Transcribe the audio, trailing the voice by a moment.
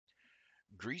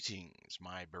Greetings,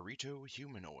 my burrito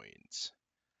humanoids.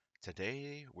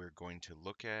 Today we're going to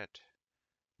look at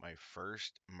my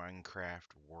first Minecraft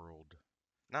world.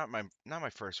 Not my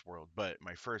first world, but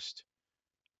my first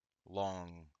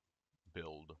long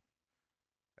build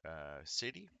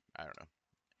city. I don't know.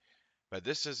 But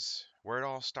this is where it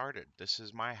all started. This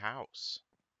is my house.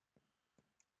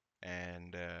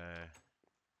 And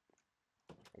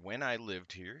when I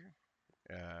lived here,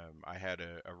 I had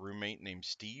a roommate named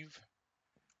Steve.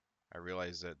 I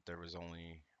realized that there was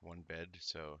only one bed,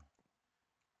 so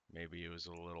maybe it was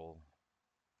a little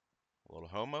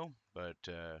homo, but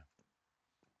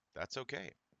that's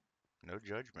okay. No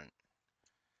judgment.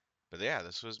 But yeah,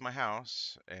 this was my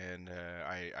house, and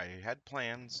I had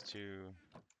plans to,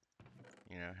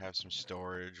 have some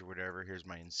storage or whatever. Here's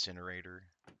my incinerator.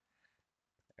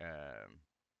 Um,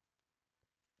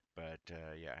 but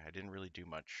yeah, I didn't really do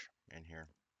much in here.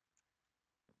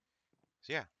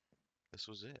 So yeah, this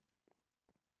was it.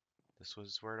 This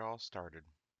was where it all started.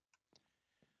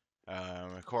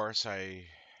 Of course, I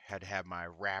had to have my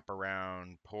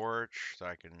wraparound porch so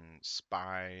I can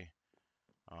spy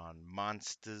on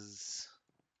monsters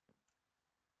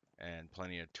and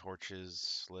plenty of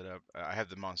torches lit up. I have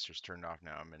the monsters turned off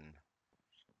now. I'm in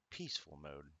peaceful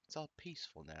mode. It's all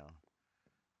peaceful now.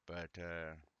 But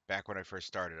back when I first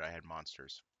started, I had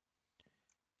monsters.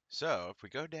 So if we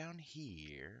go down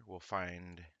here, we'll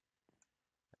find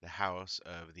the house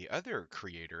of the other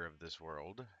creator of this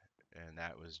world, and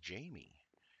that was Jaimie.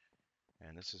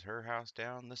 And this is her house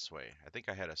down this way. I think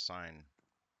I had a sign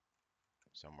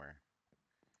somewhere.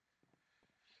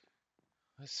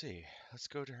 Let's see. Let's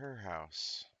go to her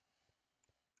house.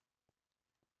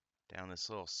 Down this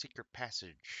little secret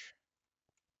passage.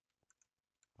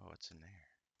 Oh, what's in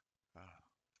there? Oh,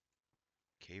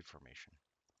 cave formation.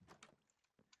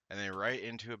 And then right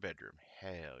into a bedroom.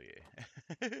 Hell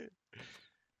yeah.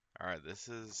 Alright, this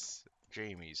is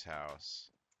Jaimie's house.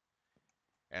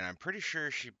 And I'm pretty sure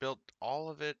she built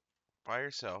all of it by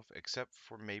herself, except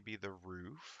for maybe the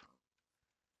roof.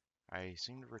 I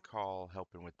seem to recall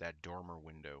helping with that dormer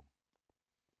window.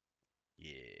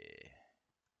 Yeah.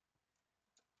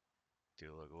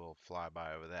 Do a little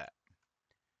flyby over that.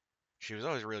 She was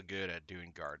always real good at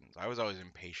doing gardens. I was always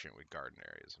impatient with garden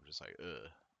areas. I'm just like, ugh.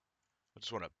 I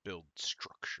just want to build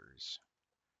structures.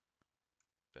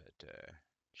 But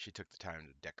she took the time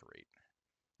to decorate.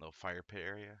 Little fire pit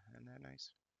area. Isn't that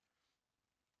nice?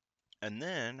 And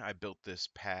then I built this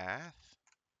path.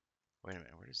 Wait a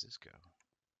minute, where does this go?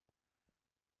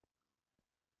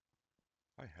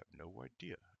 I have no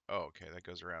idea. Oh, okay, that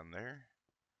goes around there.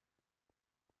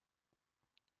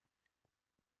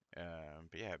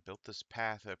 But yeah, I built this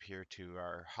path up here to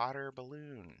our hot air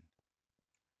balloon.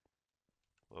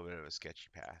 A little bit of a sketchy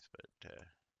path, but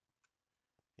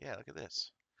yeah, look at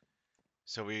this.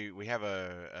 So we have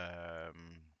a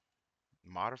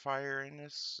modifier in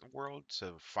this world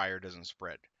so fire doesn't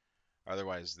spread.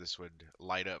 Otherwise, this would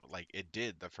light up like it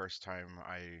did the first time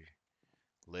I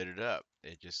lit it up.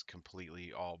 It just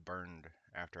completely all burned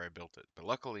after I built it. But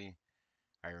luckily,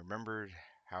 I remembered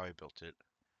how I built it.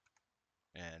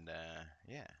 And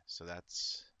yeah, so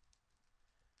that's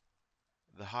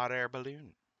the hot air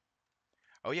balloon.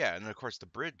 Oh yeah, and of course the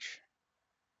bridge.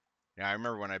 Now I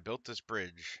remember when I built this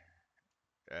bridge,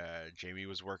 Jaimie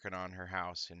was working on her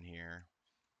house in here.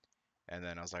 And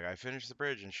then I was like, I finished the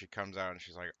bridge, and she comes out and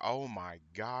she's like, "Oh my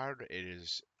God, it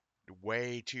is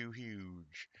way too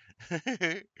huge."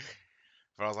 But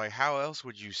I was like, how else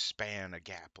would you span a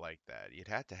gap like that? You'd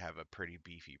have to have a pretty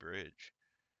beefy bridge.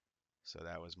 So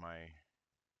that was my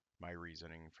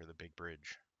reasoning for the big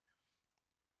bridge.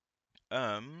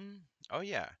 Oh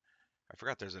yeah, I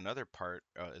forgot there's another part.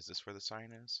 Is this where the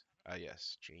sign is?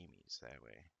 Yes, Jaimie's that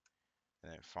way.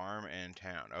 And then farm and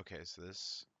town. Okay, so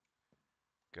this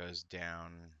goes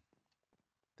down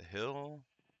the hill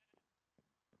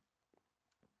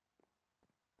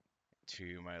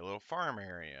to my little farm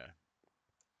area,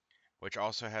 which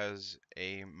also has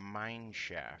a mine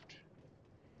shaft.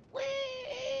 Whee!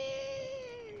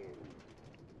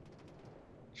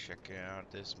 Check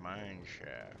out this mine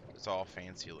shaft. It's all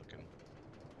fancy looking.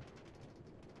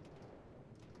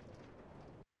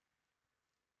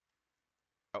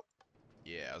 Oh,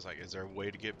 yeah, I was like, is there a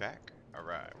way to get back?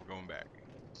 Alright, we're going back.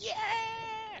 Yeah!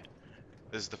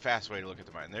 This is the fast way to look at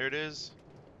the mine. There it is.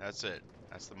 That's it.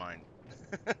 That's the mine.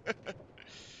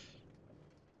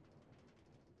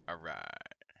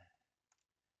 Alright.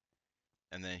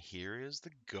 And then here is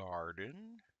the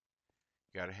garden.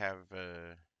 You gotta have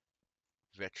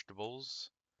vegetables.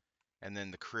 And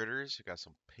then the critters. You got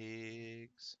some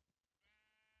pigs.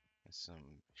 And some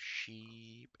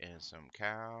sheep. And some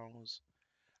cows.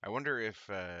 I wonder if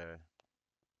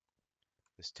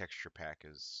this texture pack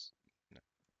is.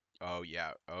 Oh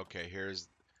yeah. Okay. Here's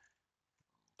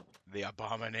the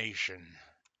abomination.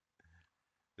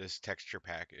 This texture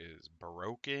pack is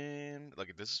broken.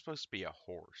 Look, this is supposed to be a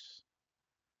horse.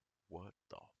 What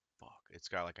the fuck? It's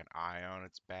got like an eye on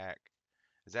its back.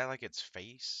 Is that like its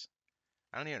face?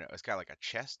 I don't even know. It's got like a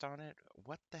chest on it.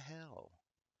 What the hell?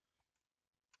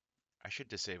 I should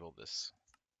disable this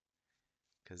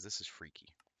because this is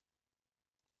freaky.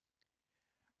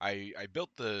 I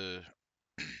built the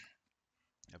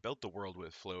I built the world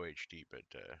with Flow HD, but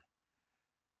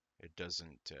it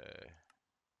doesn't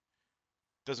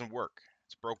work.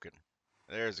 It's broken.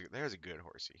 There's a good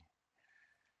horsey.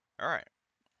 All right.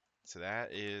 So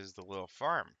that is the little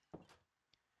farm.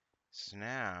 So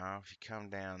now, if you come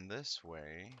down this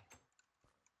way,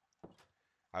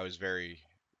 I was very,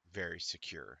 very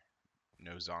secure.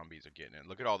 No zombies are getting in.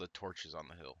 Look at all the torches on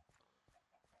the hill.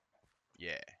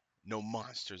 Yeah, no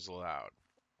monsters allowed.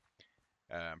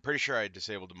 I'm pretty sure I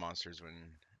disabled the monsters when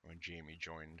Jaimie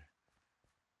joined.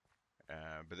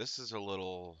 But this is a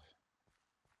little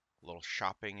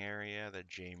shopping area that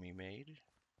Jaimie made.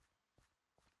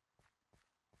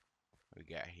 We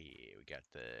got here. We got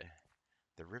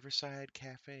the Riverside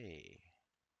Cafe.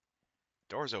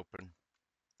 Doors open.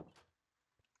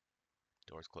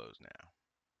 Doors closed now.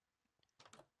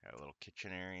 Got a little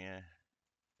kitchen area.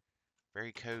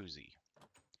 Very cozy.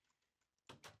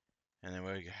 And then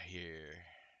what we got here?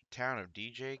 Town of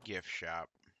DJ Gift Shop.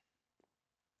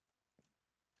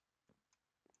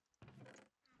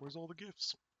 Where's all the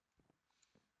gifts?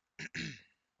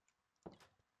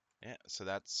 Yeah, so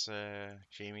that's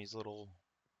Jaimie's little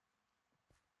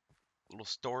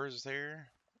stores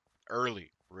there.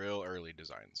 Early, real early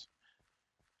designs.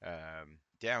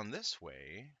 Down this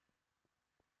way,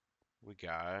 we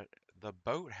got the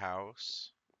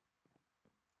boathouse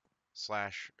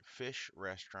slash fish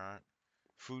restaurant,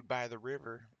 food by the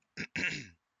river,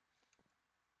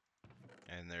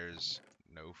 and there's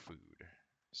no food.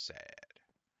 Sad.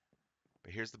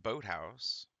 But here's the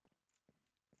boathouse,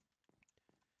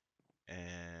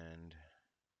 and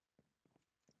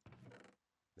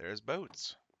there's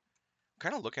boats.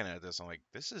 Kind of looking at this, I'm like,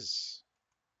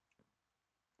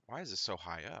 why is this so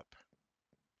high up?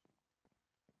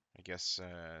 I guess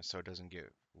so it doesn't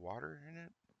get water in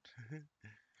it.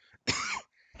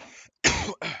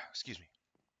 Excuse me.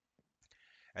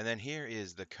 And then here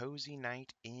is the Cozy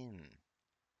Night Inn.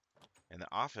 And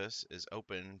the office is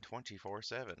open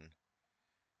 24/7.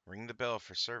 Ring the bell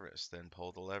for service, then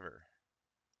pull the lever.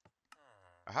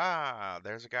 Aha!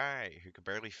 There's a guy who could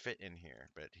barely fit in here,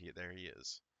 but there he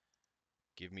is.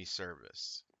 Give me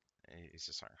service. And he's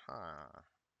just like, huh.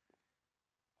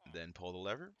 Then pull the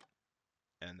lever,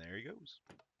 and there he goes.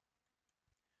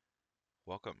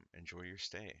 Welcome. Enjoy your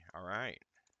stay. All right.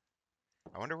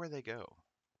 I wonder where they go.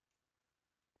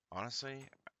 Honestly,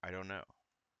 I don't know.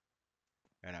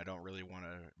 And I don't really want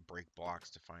to break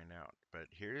blocks to find out. But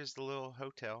here's the little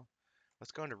hotel.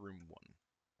 Let's go into room 1.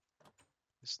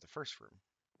 This is the first room.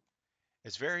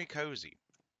 It's very cozy.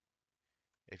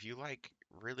 If you like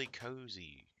really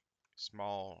cozy,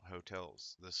 small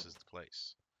hotels, this is the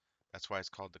place. That's why it's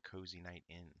called the Cozy Night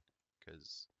Inn,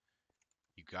 because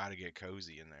you gotta get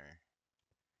cozy in there.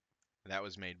 And that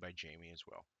was made by Jaimie as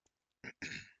well.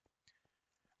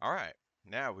 All right,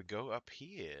 now we go up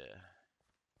here.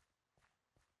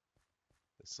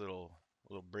 This little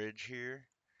bridge here.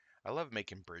 I love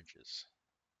making bridges.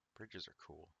 Bridges are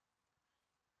cool.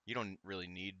 You don't really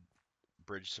need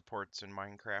bridge supports in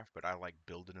Minecraft, but I like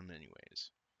building them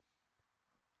anyways.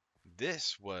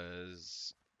 This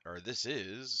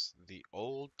is the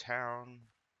old town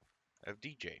of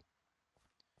DJ.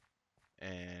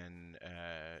 And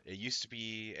it used to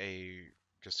be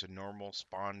just a normal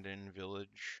spawned-in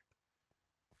village.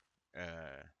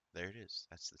 There it is.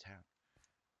 That's the town.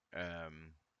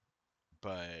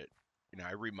 But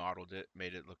I remodeled it,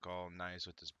 made it look all nice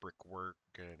with this brickwork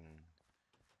and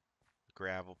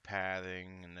gravel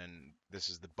pathing, and then this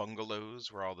is the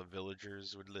bungalows where all the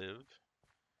villagers would live.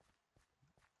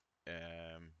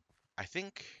 I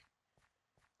think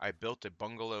I built a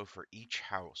bungalow for each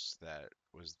house that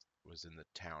was in the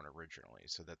town originally,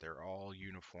 so that they're all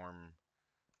uniform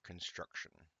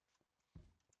construction.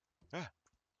 Ah.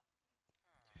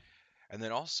 And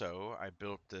then also I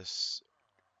built this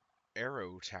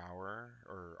arrow tower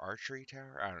or archery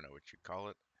tower. I don't know what you'd call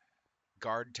it.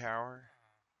 Guard tower.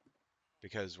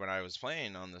 Because when I was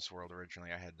playing on this world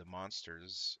originally, I had the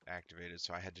monsters activated,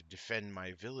 so I had to defend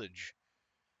my village,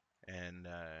 and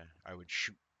I would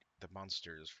shoot the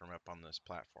monsters from up on this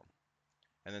platform.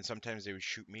 And then sometimes they would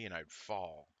shoot me and I'd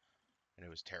fall, and it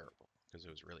was terrible. because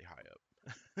it was really high up.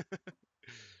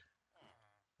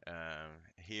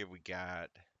 Here we got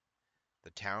the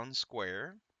town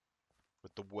square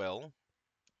with the well.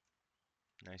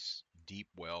 Nice deep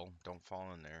well. Don't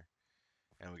fall in there.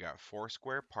 And we got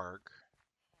Foursquare Park.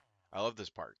 I love this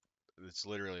park. It's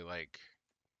literally like,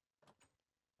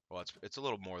 well, it's a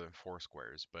little more than four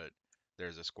squares, but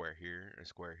there's a square here, a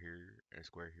square here, and a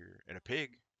square here, and a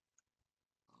pig.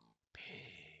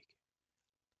 Pig.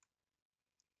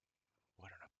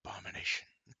 What an abomination.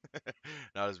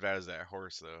 Not as bad as that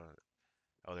horse though.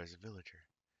 Oh, there's a villager.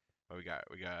 Oh, we got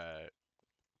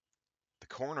the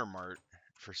corner mart.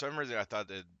 For some reason, I thought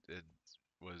that it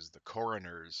was the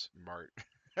coroner's mart.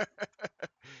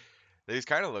 These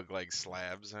kind of look like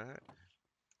slabs, huh?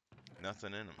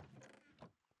 Nothing in them.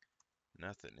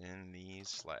 Nothing in these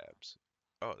slabs.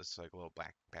 Oh, this is like a little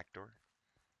back door.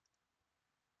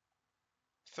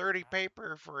 30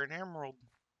 paper for an emerald.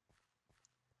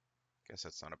 Guess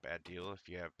that's not a bad deal if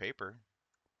you have paper.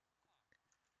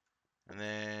 And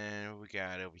then we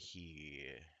got over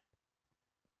here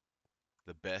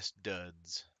the best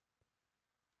duds.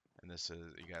 And this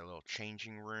is, you got a little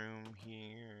changing room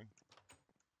here.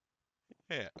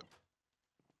 Yeah.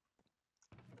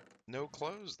 No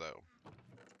clothes though.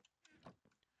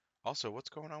 Also, what's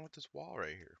going on with this wall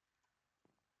right here?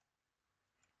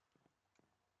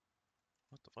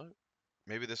 What the fuck?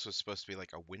 Maybe this was supposed to be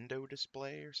like a window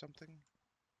display or something?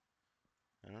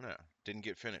 I don't know. Didn't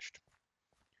get finished.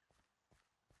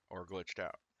 Or glitched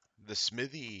out. The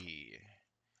smithy.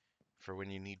 For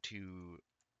when you need to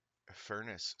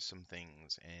furnace some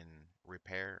things and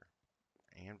repair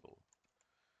anvil.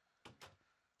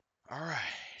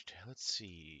 Alright, let's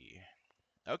see.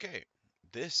 Okay,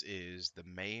 this is the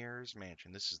mayor's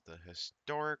mansion. This is the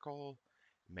historical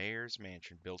mayor's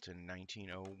mansion built in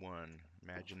 1901.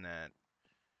 Imagine that.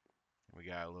 We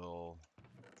got a little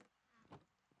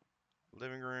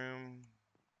living room,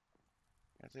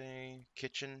 I think,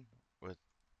 kitchen with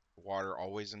water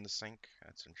always in the sink.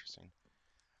 That's interesting.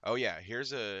 Oh yeah,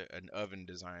 here's an oven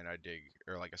design I dig,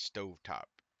 or like a stove top.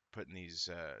 Putting these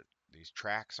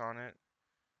tracks on it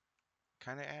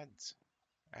kind of adds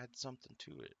something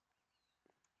to it.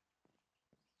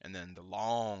 And then the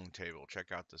long table.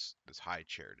 Check out this high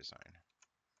chair design.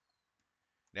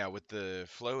 Now with the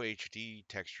Flow HD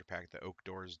texture pack, the oak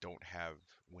doors don't have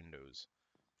windows,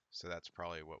 so that's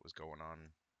probably what was going on.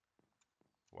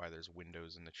 Why there's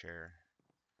windows in the chair.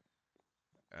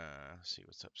 Let's see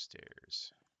what's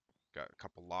upstairs. Got a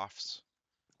couple lofts.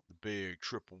 The big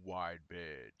triple wide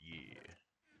bed. Yeah.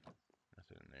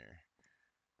 Nothing in there.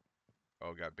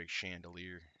 Oh, got a big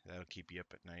chandelier. That'll keep you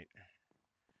up at night.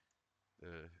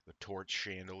 The torch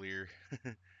chandelier.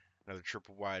 Another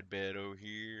triple wide bed over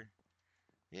here.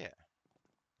 Yeah.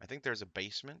 I think there's a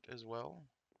basement as well.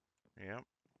 Yep.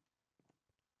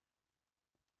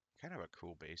 Kind of a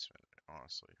cool basement,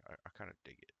 honestly. I kind of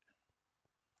dig it.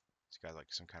 It's got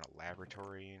like some kind of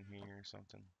laboratory in here or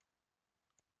something.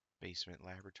 Basement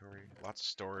laboratory. Lots of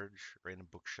storage, random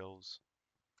bookshelves.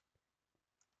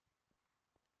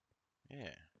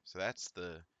 Yeah. So that's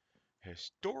the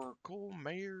historical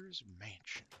mayor's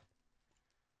mansion.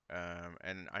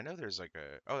 And I know there's like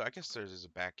oh, I guess there's a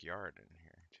backyard in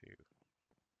here too.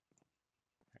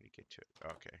 How do you get to it?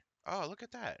 Okay. Oh, look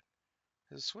at that.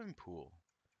 There's a swimming pool.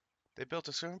 They built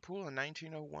a swimming pool in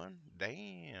 1901?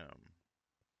 Damn.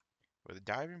 With a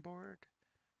diving board?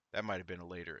 That might have been a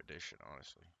later edition,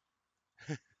 honestly.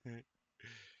 Did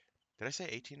I say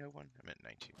 1801? I meant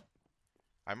 19.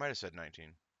 I might have said 19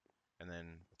 and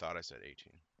then thought I said 18,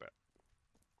 but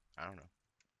I don't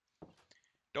know.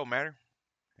 Don't matter.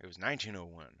 It was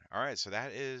 1901. All right, so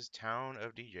that is Town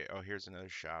of DJ. Oh, here's another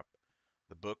shop.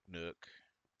 The Book Nook.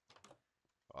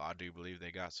 Well, I do believe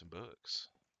they got some books.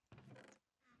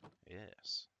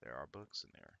 Yes, there are books in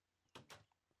there.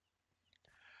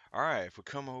 All right, if we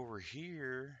come over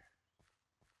here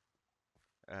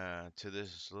to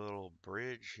this little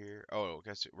bridge here. Oh, I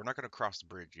guess we're not going to cross the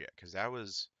bridge yet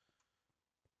because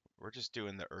we're just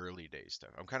doing the early day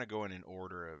stuff. I'm kind of going in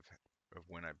order of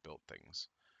when I built things.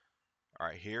 All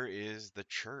right, here is the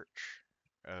church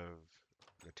of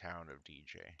the town of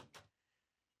DJ.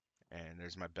 And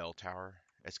there's my bell tower.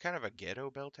 It's kind of a ghetto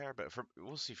bell tower, but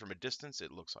we'll see from a distance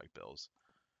it looks like bells.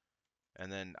 And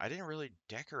then I didn't really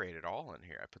decorate it all in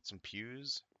here. I put some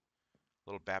pews, a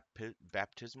little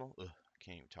baptismal. Ugh, I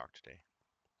can't even talk today.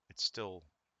 It's still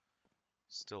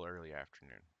early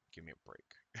afternoon. Give me a break.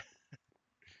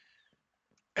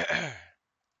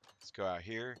 Let's go out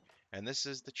here. And this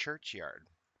is the churchyard,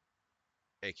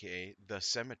 aka the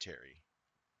cemetery.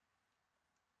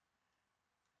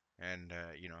 And,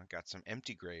 you know, got some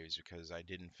empty graves because I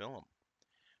didn't fill them.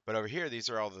 But over here, these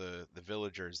are all the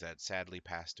villagers that sadly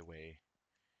passed away.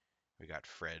 We got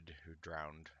Fred, who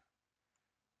drowned,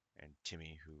 and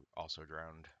Timmy, who also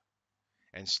drowned.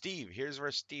 And Steve, here's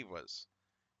where Steve was.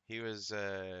 He was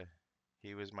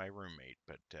he was my roommate,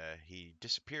 but he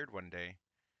disappeared one day,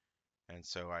 and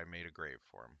so I made a grave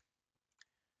for him.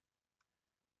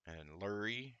 And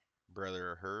Lurie,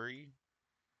 brother Hurry,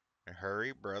 and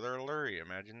Hurry, brother Lurie.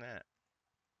 Imagine that.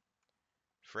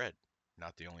 Fred,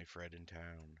 not the only Fred in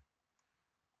town.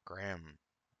 Graham,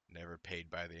 never paid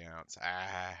by the ounce. Ah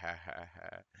ha ha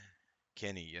ha.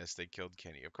 Kenny, yes, they killed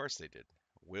Kenny. Of course they did.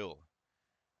 Will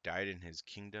died in his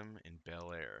kingdom in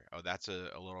Bel Air. Oh, that's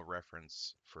a little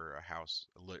reference for a house,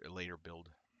 a later build.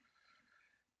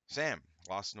 Sam,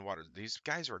 lost in the water. These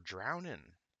guys are drowning.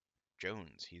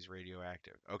 Jones, he's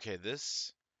radioactive. Okay,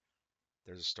 there's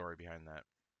a story behind that.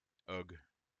 Ugh.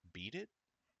 Beat it?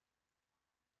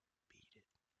 Beat it.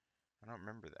 I don't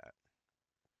remember that.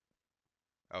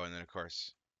 Oh, and then of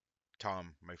course,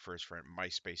 Tom, my first friend,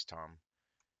 MySpace Tom.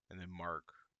 And then Mark,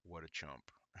 what a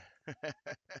chump.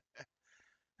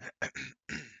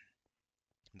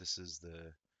 This is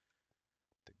the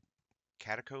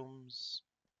catacombs,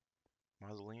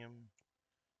 mausoleum.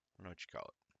 I don't know what you call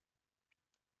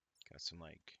it. Got some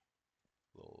like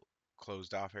little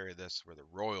closed off area. This is where the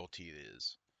royalty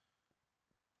is.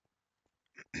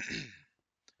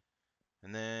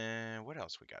 And then what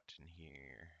else we got in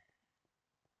here?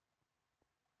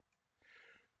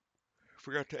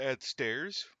 Forgot to add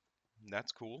stairs.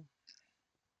 That's cool.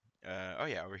 Oh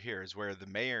yeah, over here is where the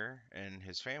mayor and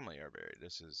his family are buried.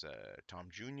 This is Tom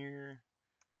Jr.,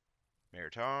 Mayor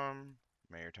Tom,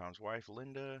 Mayor Tom's wife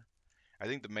Linda. I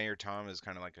think the Mayor Tom is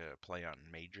kind of like a play on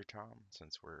Major Tom,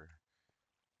 since we're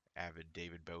avid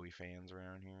David Bowie fans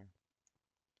around here.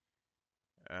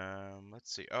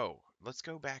 Let's see. Oh, let's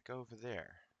go back over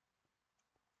there.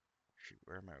 Shoot,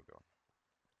 where am I going?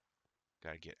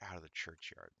 Gotta get out of the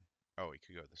churchyard. Oh, we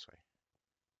could go this way.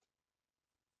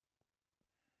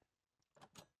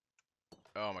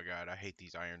 Oh my god, I hate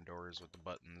these iron doors with the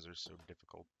buttons. They're so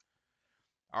difficult.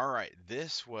 Alright,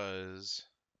 this was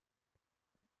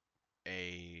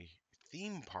a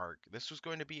theme park. This was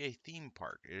going to be a theme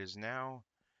park. It is now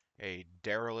a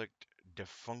derelict,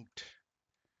 defunct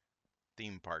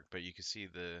theme park, but you can see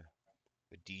the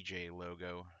DJ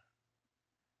logo,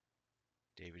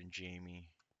 David and Jaimie.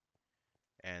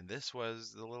 And this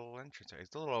was the little entrance.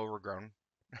 It's a little overgrown,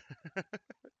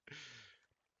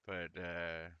 but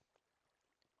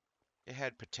it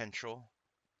had potential.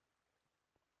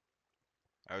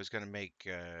 I was gonna make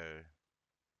a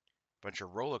bunch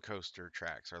of roller coaster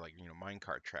tracks, or like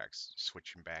minecart tracks,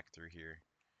 switching back through here.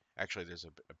 Actually, there's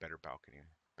a better balcony,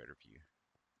 better view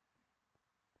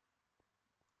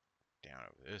down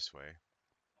over this way.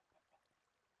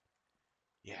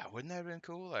 Yeah, wouldn't that have been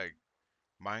cool? Like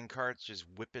minecarts just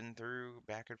whipping through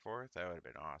back and forth. That would have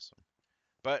been awesome.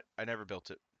 But I never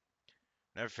built it.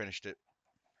 Never finished it.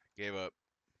 Gave up.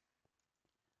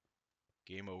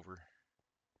 Game over.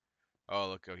 Oh,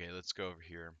 look. Okay, let's go over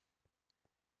here.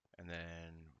 And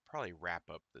then probably wrap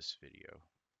up this video.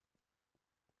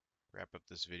 Wrap up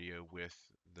this video with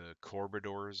the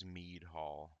Corbador's Mead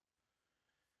Hall.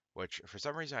 Which, for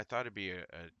some reason, I thought it'd be a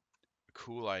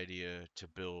cool idea to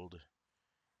build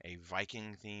a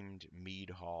Viking-themed mead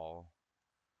hall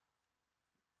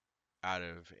out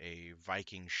of a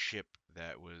Viking ship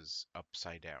that was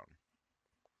upside down.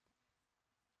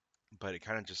 But it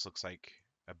kind of just looks like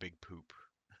a big poop.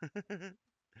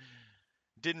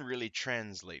 Didn't really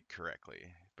translate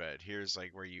correctly, but here's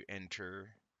like where you enter,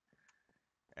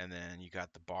 and then you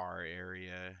got the bar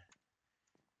area,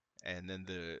 and then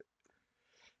the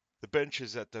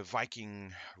benches that the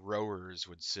Viking rowers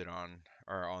would sit on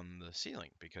are on the ceiling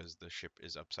because the ship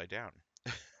is upside down.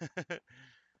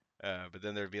 But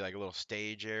then there'd be like a little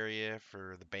stage area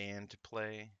for the band to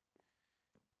play.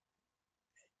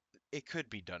 It could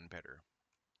be done better.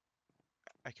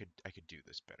 I could do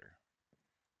this better.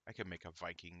 I could make a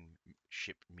Viking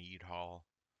ship mead hall.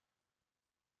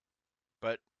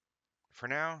 But for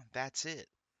now, that's it.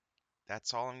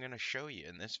 That's all I'm going to show you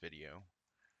in this video.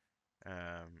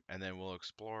 And then we'll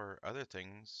explore other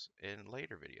things in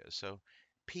later videos. So,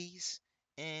 peace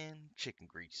and chicken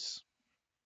grease.